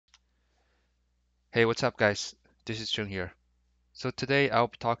Hey, what's up, guys? This is Jung here. So today I'll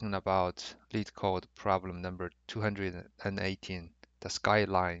be talking about LeetCode problem number 218, the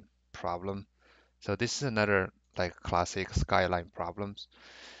Skyline problem. So this is another like classic Skyline problems.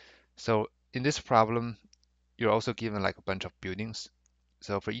 So in this problem, you're also given like a bunch of buildings.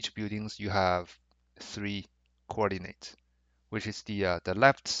 So for each buildings, you have three coordinates, which is the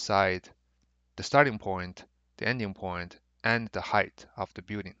left side, the starting point, the ending point, and the height of the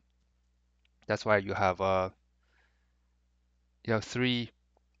building. That's why you have three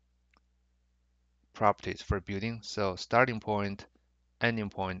properties for building. So starting point, ending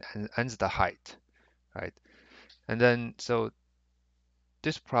point, and the height, right? And then so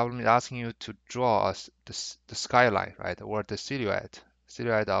this problem is asking you to draw us the skyline, right, or the silhouette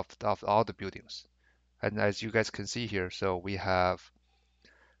of all the buildings. And as you guys can see here, so we have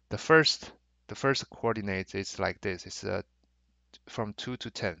the first the first coordinate is like this. It's from 2 to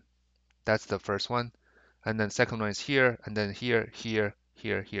 10. That's the first one. And then second one is here, and then here, here,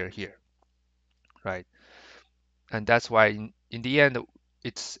 here, here, here, right? And that's why in the end,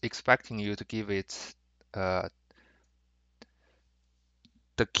 it's expecting you to give it uh,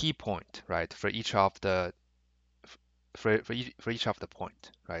 the key point, right, for each of the for each of the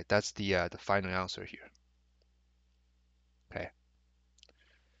point, right? That's the final answer here. Okay.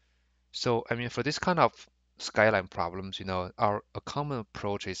 So I mean, for this kind of skyline problems, our a common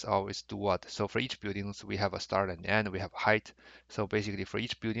approach is always do what? So for each buildings, we have a start and end, we have height. So basically, for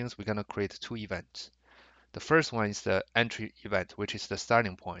each buildings, we're gonna create two events. The first one is the entry event, which is the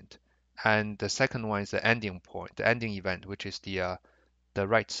starting point, and the second one is the ending point, the ending event, which is the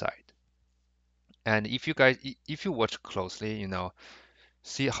right side. And if you watch closely,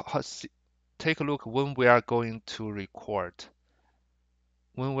 see take a look when we are going to record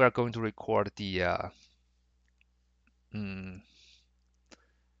mm,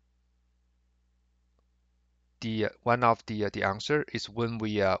 the one of the answer is when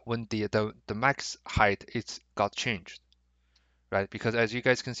the max height is got changed, right? Because as you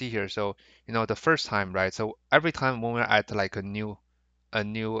guys can see here, so the first time, right? So every time when we're at like a new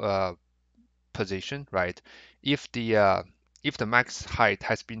position, right? If the max height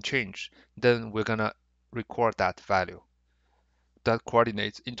has been changed, then we're gonna record that value, that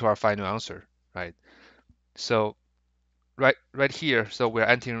coordinates into our final answer, right? So right here, so we're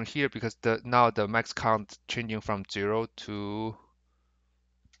entering here because now the max count changing from zero to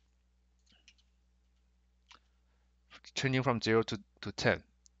 10,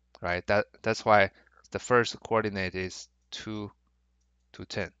 right? That's why the first coordinate is 2 to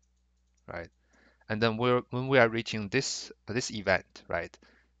 10, right? And then when we are reaching this event, right?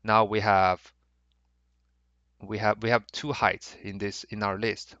 Now we have two heights in our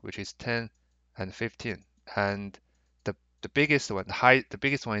list, which is 10 and 15. And the biggest one, the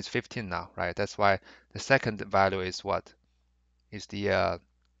biggest one is 15 now, right? That's why the second value is what? Is the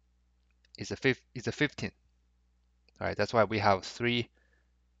 15, right? That's why we have 3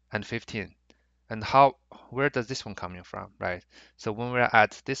 and 15. And where does this one coming from, right? So when we're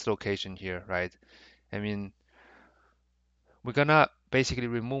at this location here, right? I mean, we're gonna basically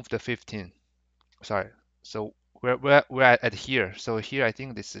remove the 15. Sorry. So we're at here. So here I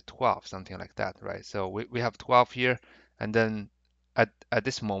think this is 12, something like that, right? So we have 12 here, and then at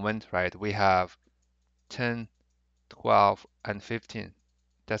this moment, right, we have 10, 12, and 15.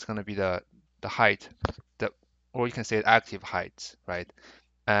 That's gonna be the height, the or you can say active heights, right?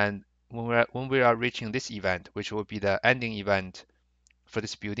 And when we are reaching this event, which will be the ending event for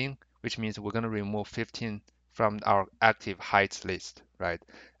this building, which means we're going to remove 15 from our active heights list, right?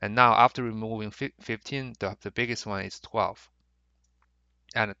 And now after removing 15, the biggest one is 12.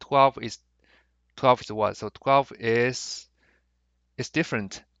 And 12 is what? So 12 is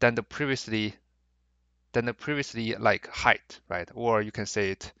different than the previously like height, right? Or you can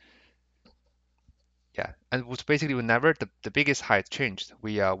say it, yeah. And which basically whenever the biggest height changed,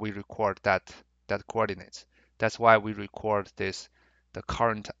 we record that coordinates. That's why we record the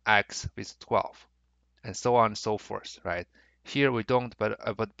current x with 12, and so on and so forth, right? Here we don't, but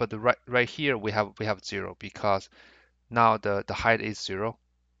right here we have 0 because now the height is 0,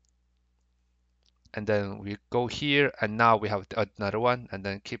 and then we go here and now we have another one, and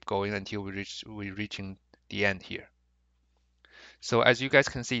then keep going until we reaching the end here. So as you guys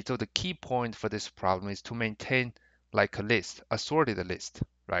can see, so the key point for this problem is to maintain like a list, a sorted list,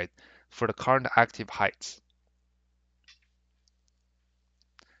 right? For the current active heights.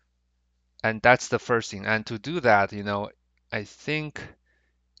 And that's the first thing. And to do that, I think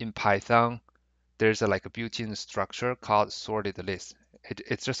in Python, there's like a built-in structure called sorted list.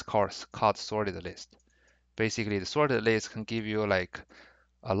 It's just called sorted list. Basically, the sorted list can give you like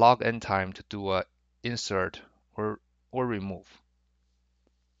a log n time to do insert or remove.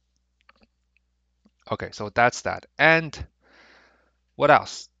 Okay, so that's that. And what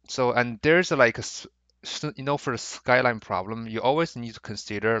else? So, and there's like for the Skyline problem, you always need to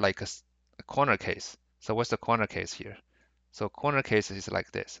consider like a corner case. So what's the corner case here? So corner case is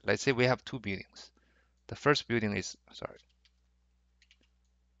like this. Let's say we have two buildings. The first building is, sorry,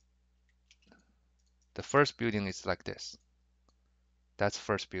 the first building is like this. That's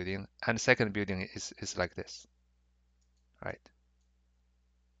first building. And the second building is like this, right?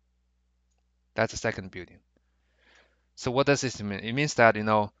 That's the second building. So what does this mean? It means that,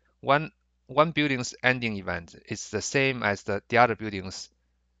 one one building's ending event is the same as the other building's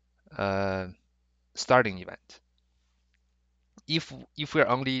uh, starting event. If we're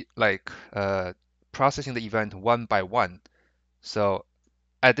only like processing the event one by one, so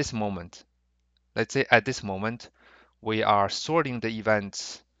at this moment, let's say at this moment, we are sorting the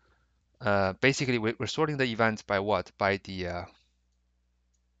events. Basically, we're sorting the events by what? By the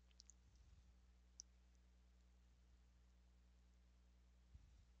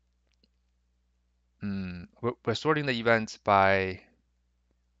we're sorting the events by,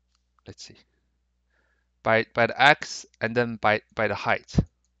 let's see, by the x and then by the height.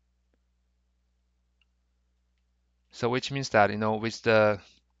 So which means that with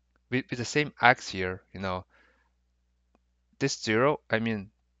the same x here, this zero, I mean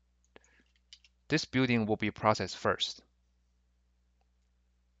this building will be processed first,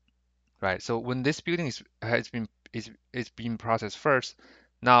 right? So when this building is being processed first,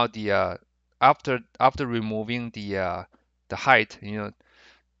 now the after removing the height,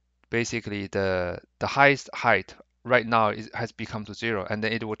 basically the highest height right now has become to zero, and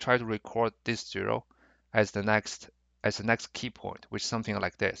then it will try to record this zero as the next key point, which is something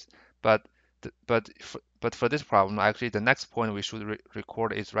like this. But but for this problem, actually the next point we should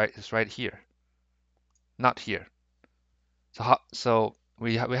record is right here, not here. So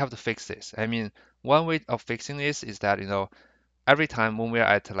we have to fix this. I mean, one way of fixing this is that every time when we're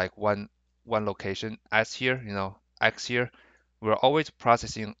at like one location s here, x here, we're always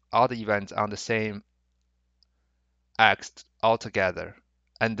processing all the events on the same x altogether,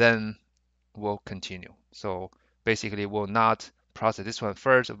 and then we'll continue. So basically, we'll not process this one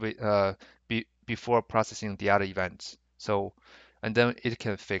first before processing the other events. So, and then it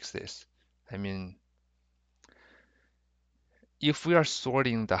can fix this. I mean, if we are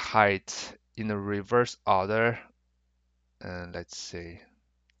sorting the height in a reverse order, and let's see.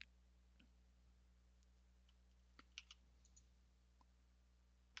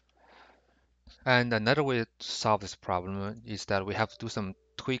 And another way to solve this problem is that we have to do some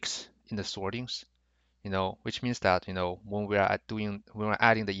tweaks in the sortings, which means that, when we're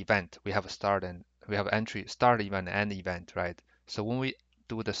adding the event, we have a start and we have entry, start event and end event, right? So when we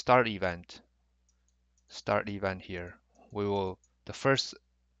do the start event here, we will, the first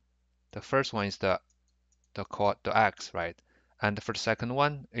one is the x, right? And for the second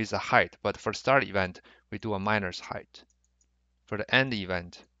one is a height, but for the start event, we do a minus height. For the end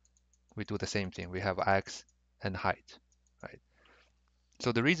event, we do the same thing. We have x and height, right?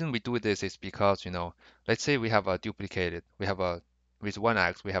 So the reason we do this is because, let's say we have a duplicated, with one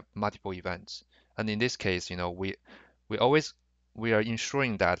x, we have multiple events. And in this case, we always, we are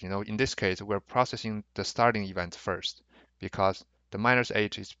ensuring that, in this case, we're processing the starting event first because the minus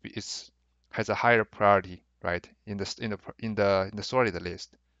h has a higher priority, right? In the sorted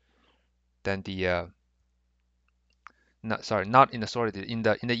list than not in the sorted, in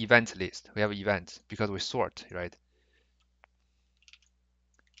the event list. We have events because we sort, right?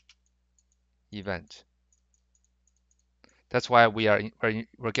 Event. That's why we're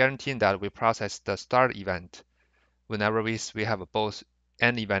guaranteeing that we process the start event whenever we have both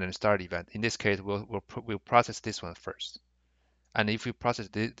end event and start event. In this case, we'll process this one first. And if we process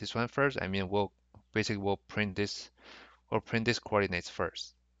this one first, I mean we'll print this coordinates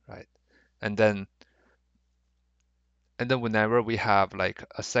first, right? And then whenever we have like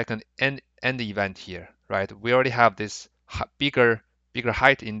a second end event here, right? We already have this bigger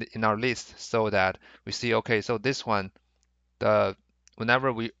height in our list, so that we see, okay, so this one, the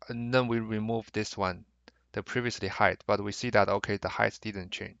whenever we and then we remove this one, the previously height, but we see that, okay, the height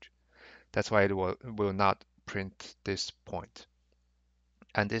didn't change. That's why it will not print this point.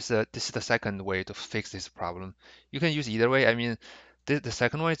 And this is the second way to fix this problem. You can use either way. I mean, the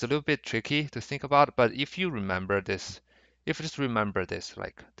second one is a little bit tricky to think about, but if you remember this, if you just remember this,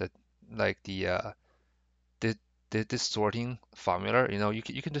 like the, this sorting formula, you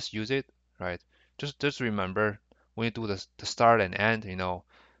can just use it, right? Just remember when you do the start and end,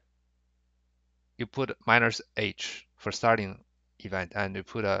 you put minus h for starting event, and you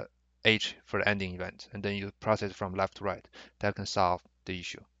put H for the ending event, and then you process from left to right. That can solve the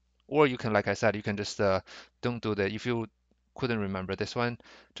issue. Or you can, like I said, you can just don't do that. If you couldn't remember this one,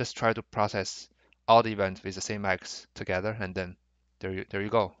 just try to process all the events with the same X together, and then there you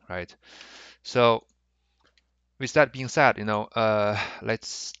go, right? So with that being said,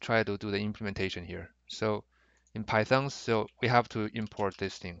 let's try to do the implementation here. So in Python, so we have to import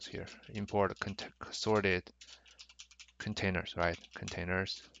these things here. Import sorted containers, right?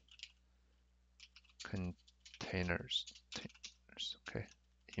 Containers, okay.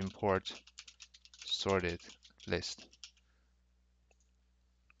 Import sorted list.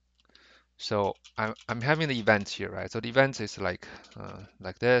 So I'm having the events here, right? So the events is like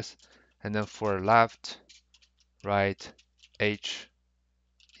this, and then for left, right, H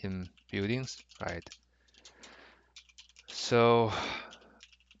in buildings, right? So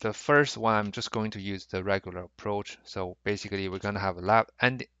the first one, I'm just going to use the regular approach. So basically, we're going to have a lab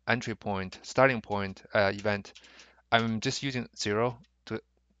and entry point, starting point event. I'm just using 0 to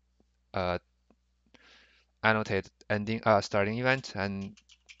uh, annotate ending starting event, and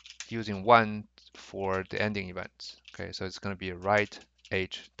using 1 for the ending event. Okay, so it's going to be right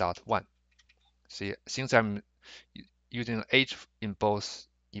h dot 1. See, since I'm using h in both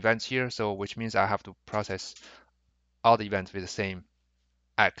events here, so which means I have to process all the events with the same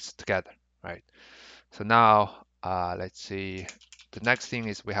x together, right? So now, let's see. The next thing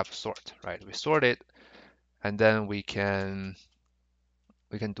is we have sort, right? We sort it, and then we can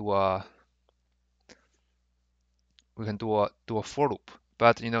do a for loop.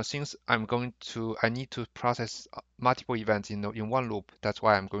 But since I need to process multiple events in one loop. That's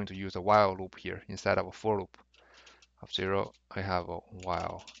why I'm going to use a while loop here instead of a for loop of 0. I have a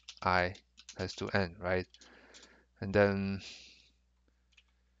while I has to n, right? And then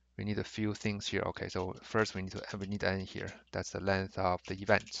we need a few things here. Okay, so first we need n here. That's the length of the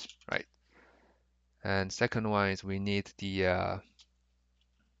events, right? And second one is we need the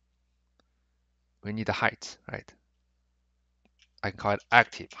height, right? I can call it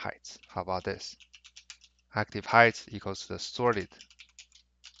active height. How about this? Active height equals the sorted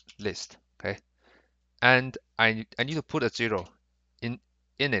list, okay? And I need to put a 0 in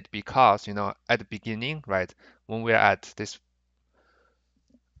it because at the beginning, right, when we're at this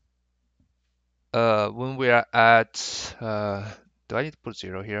when we're at do I need to put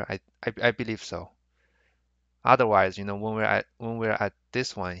 0 here? I believe so. Otherwise, when we're at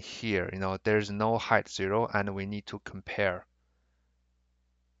this one here, there's no height 0, and we need to compare.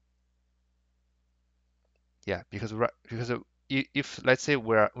 Yeah, because if let's say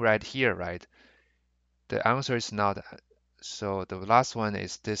we're right here, right, the answer is not. So the last one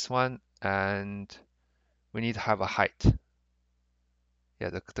is this one, and we need to have a height. Yeah,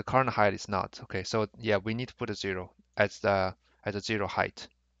 the current height is not. Okay, so yeah, we need to put a 0 as a 0 height.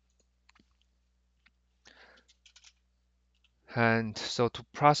 And so to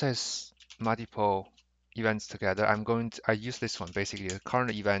process multiple events together, I use this one basically, the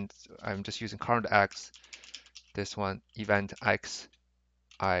current event. I'm just using current x, this one event x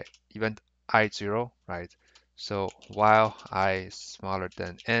event I0, right? So while I smaller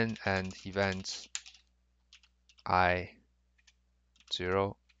than n and event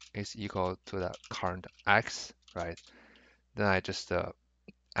I0 is equal to the current x, right? Then I just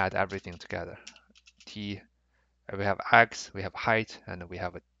add everything together. T, we have x, we have height, and we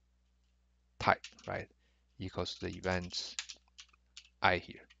have a type, right? Equals to the event I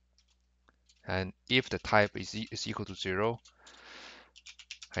here. And if the type is equal to 0,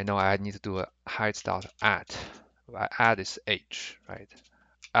 I know I need to do a height dot add. Add is h, right?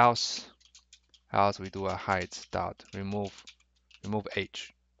 Else we do a height dot remove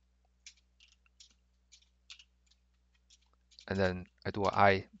h, and then I do a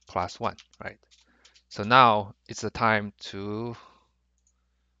I plus 1, right? So now it's the time to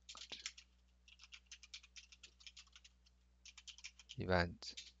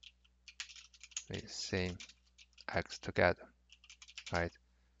event with same x together, right?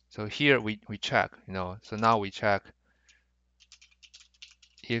 So here we check, so now we check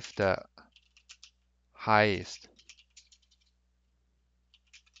if the highest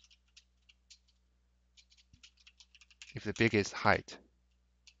if the biggest height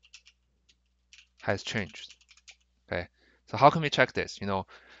has changed. Okay, so how can we check this?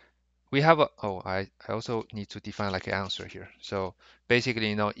 We have I also need to define like an answer here. So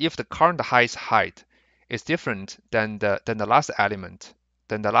basically, if the current highest height is different than the last element,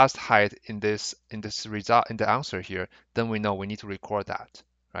 then the last height in this result in the answer here, then we know we need to record that,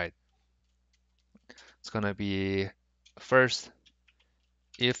 right? It's gonna be first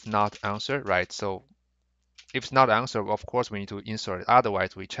if not answer, right? So If it's not the answer, of course we need to insert it.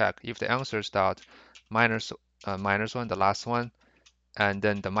 Otherwise, we check if the answer is dot minus minus one, the last one, and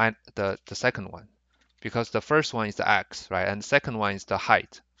then the second one, because the first one is the x, right, and the second one is the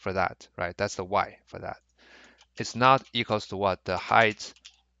height for that, right? That's the y for that. It's not equals to what? The height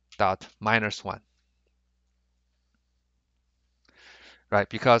dot minus one, right?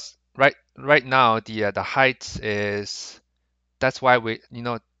 Because right now the height is, that's why we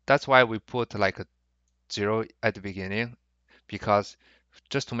put like a 0 at the beginning, because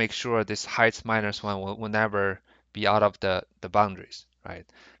just to make sure this height minus 1 will never be out of the boundaries, right?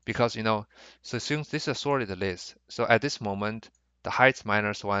 Because so since this is a sorted list, so at this moment the height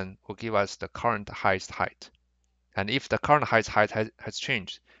minus 1 will give us the current highest height. And if the current highest height has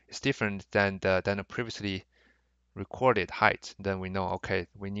changed, it's different than the previously recorded height, then we know, okay,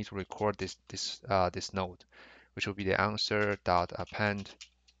 we need to record this node, which will be the answer dot append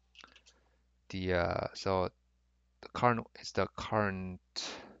so the current is the current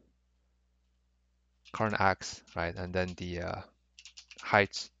x, right? And then the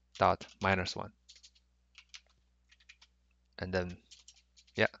height dot minus one, and then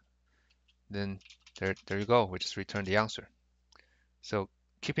yeah, then there you go. We just return the answer. So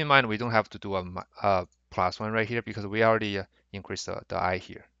keep in mind we don't have to do a plus one right here because we already increased the I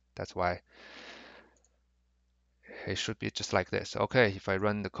here. That's why it should be just like this. Okay, if I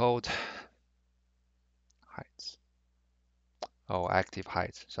run the code, heights. Oh, active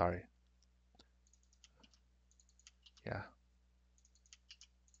height. Sorry. Yeah.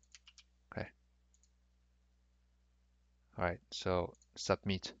 Okay. All right. So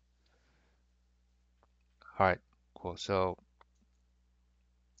submit. All right. Cool. So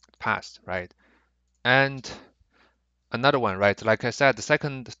passed, right? And another one, right? Like I said, the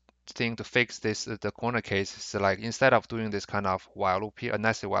second thing to fix this the corner case is like instead of doing this kind of while loop here, a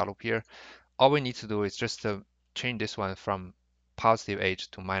nested while loop here, all we need to do is just to change this one from positive h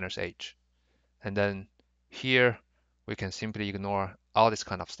to minus h, and then here we can simply ignore all this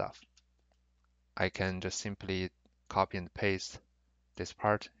kind of stuff. I can just simply copy and paste this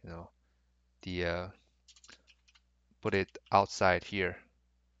part, the put it outside here,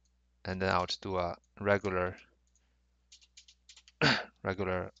 and then I'll just do a regular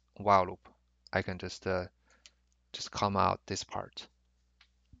while loop. I can just come out this part.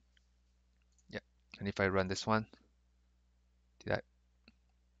 Yeah, and if I run this one, did I?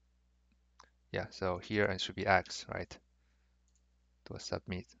 Yeah, so here it should be x, right? Do a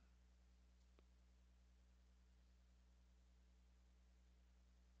submit.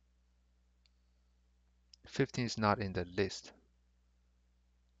 15 is not in the list.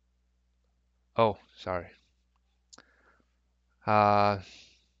 Oh, sorry. Uh,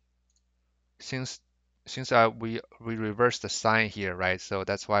 since we reverse the sign here, right? So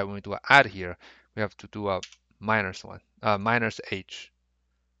that's why when we do an add here, we have to do a minus one, minus h.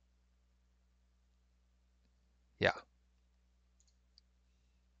 Yeah,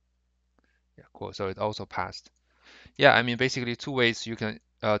 yeah, cool. So it also passed. Yeah, I mean basically two ways you can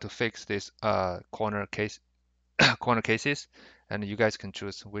to fix this corner case corner cases, and you guys can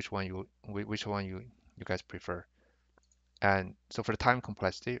choose which one you guys prefer. And so for the time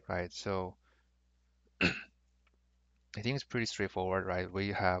complexity, right? So I think it's pretty straightforward, right?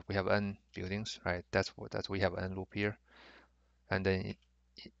 We have n buildings, right? That's we have n loop here, and then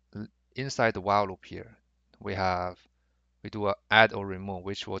inside the while loop here, we do a add or remove,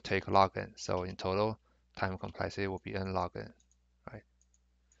 which will take log n. So in total, time complexity will be n log n, right?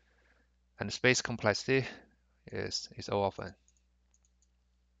 And the space complexity is O of n.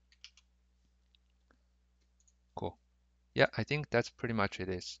 Cool. Yeah, I think that's pretty much it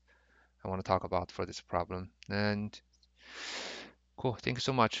is I want to talk about for this problem. And cool. Thank you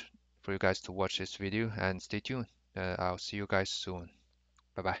so much for you guys to watch this video and stay tuned. I'll see you guys soon.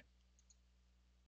 Bye bye.